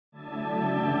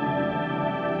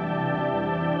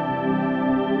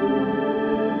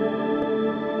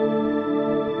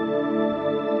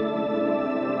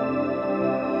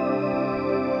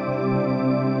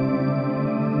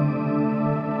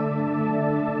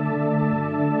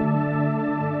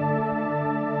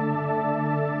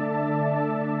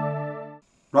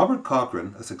Robert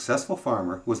Cochrane, a successful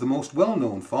farmer, was the most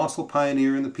well-known fossil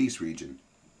pioneer in the Peace region.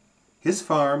 His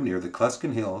farm near the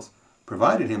Cluskin Hills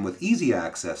provided him with easy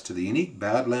access to the unique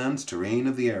Badlands terrain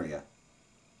of the area.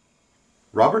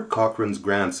 Robert Cochrane's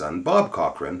grandson, Bob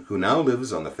Cochrane, who now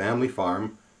lives on the family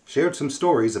farm, shared some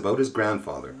stories about his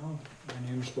grandfather. Well, my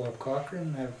name's Bob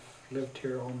Cochrane. I've lived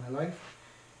here all my life,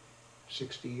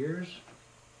 60 years.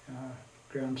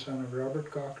 Grandson of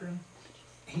Robert Cochrane.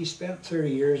 He spent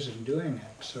 30 years in doing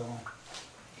it, so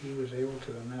he was able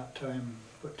to, in that time,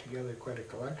 put together quite a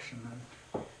collection.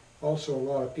 And also a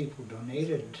lot of people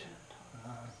donated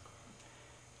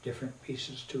different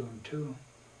pieces to him too.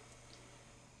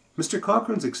 Mr.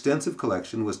 Cochrane's extensive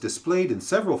collection was displayed in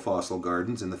several fossil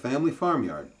gardens in the family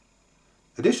farmyard.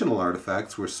 Additional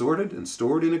artifacts were sorted and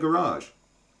stored in a garage.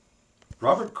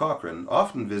 Robert Cochrane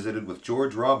often visited with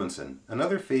George Robinson,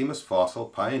 another famous fossil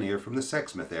pioneer from the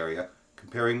Sexsmith area,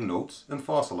 comparing notes and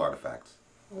fossil artifacts.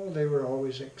 Oh, they were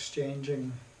always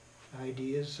exchanging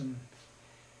ideas and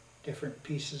different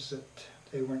pieces that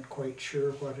they weren't quite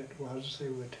sure what it was. They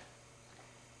would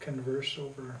converse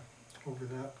over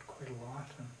that quite a lot.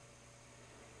 And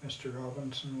Mr.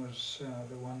 Robinson was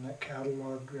the one that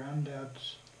catalogued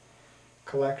Granddad's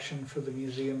collection for the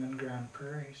museum in Grand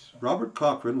Prairie. So. Robert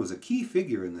Cochrane was a key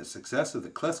figure in the success of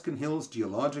the Cluskin Hills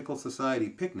Geological Society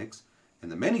picnics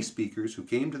and the many speakers who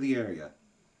came to the area.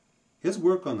 His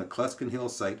work on the Cluskin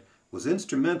Hills site was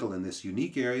instrumental in this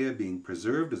unique area being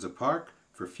preserved as a park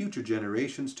for future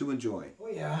generations to enjoy. Oh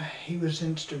yeah, he was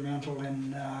instrumental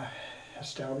in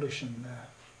establishing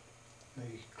the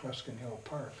Cluskin Hill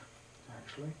Park,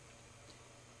 actually.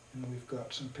 And we've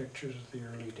got some pictures of the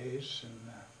early days in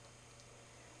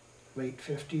the late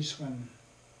 50s when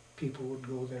people would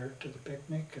go there to the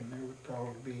picnic, and there would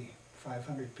probably be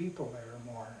 500 people there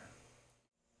or more.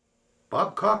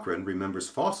 Bob Cochrane remembers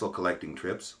fossil collecting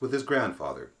trips with his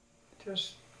grandfather.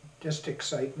 Just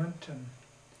excitement, and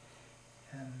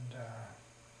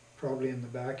probably in the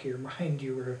back of your mind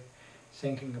you were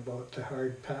thinking about the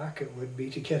hard pack it would be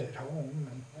to get it home.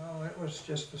 And well, it was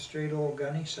just a straight old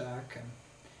gunny sack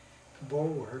and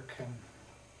bulwark, and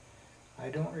I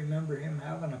don't remember him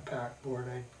having a pack board.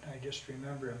 I just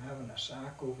remember him having a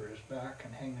sack over his back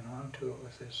and hanging on to it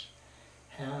with his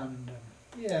hand.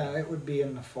 And yeah, it would be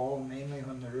in the fall, mainly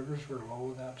when the rivers were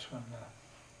low. That's when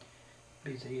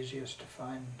it'd be the easiest to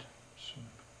find some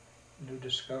new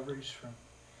discoveries from.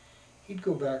 He'd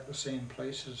go back the same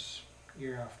places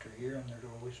year after year, and there'd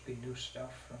always be new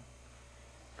stuff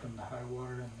from the high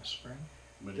water in the spring.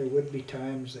 There would be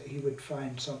times that he would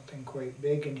find something quite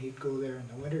big, and he'd go there in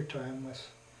the winter time with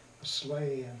a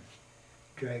sleigh and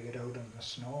drag it out in the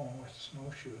snow with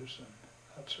snowshoes and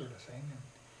that sort of thing.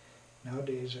 And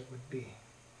nowadays it would be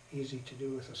easy to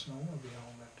do with a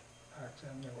snowmobile, but back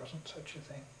then there wasn't such a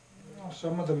thing. Well,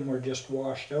 some of them were just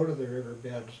washed out of the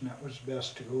riverbeds, and it was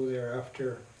best to go there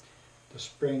after the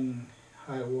spring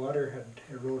high water had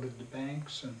eroded the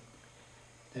banks, and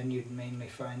then you'd mainly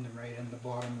find them right in the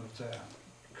bottom of the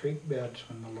creek beds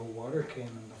when the low water came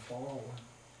in the fall.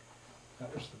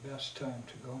 That was the best time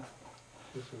to go,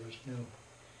 because there was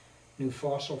new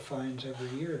fossil finds every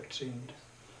year, it seemed.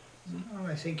 Well,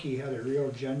 I think he had a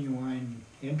real genuine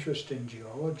interest in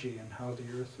geology and how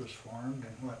the earth was formed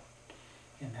and what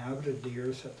inhabited the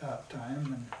earth at that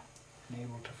time, and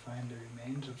able to find the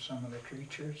remains of some of the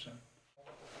creatures. And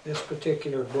this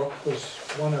particular book was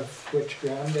one of which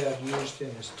Granddad used in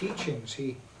his teachings.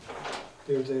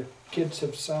 The kids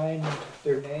have signed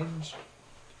their names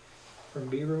from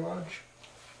Beaver Lodge.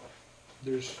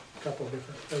 There's a couple of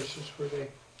different places where they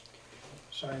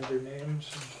signed their names.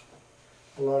 And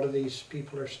a lot of these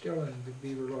people are still in the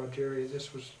Beaver Lodge area.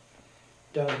 This was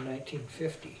done in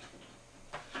 1950.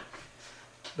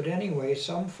 But anyway,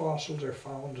 some fossils are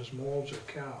found as molds or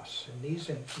casts. In these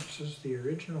instances, the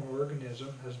original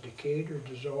organism has decayed or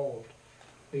dissolved,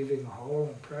 leaving a hollow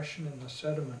impression in the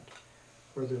sediment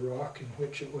or the rock in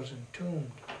which it was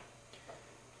entombed.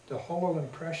 The hollow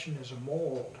impression is a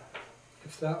mold.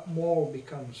 If that mold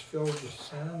becomes filled with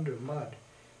sand or mud,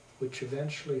 which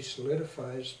eventually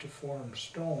solidifies to form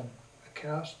stone, a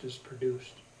cast is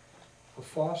produced, a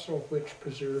fossil which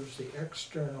preserves the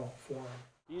external form.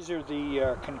 These are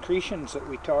the concretions that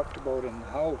we talked about in the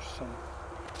house, and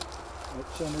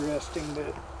it's interesting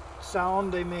the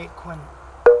sound they make when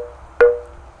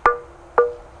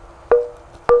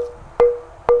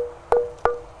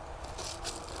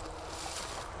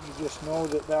you just know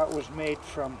that that was made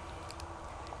from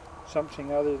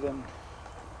something other than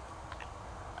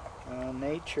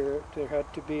nature. There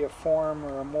had to be a form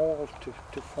or a mold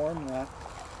to form that.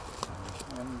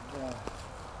 And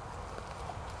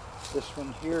this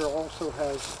one here also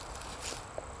has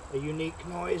a unique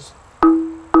noise.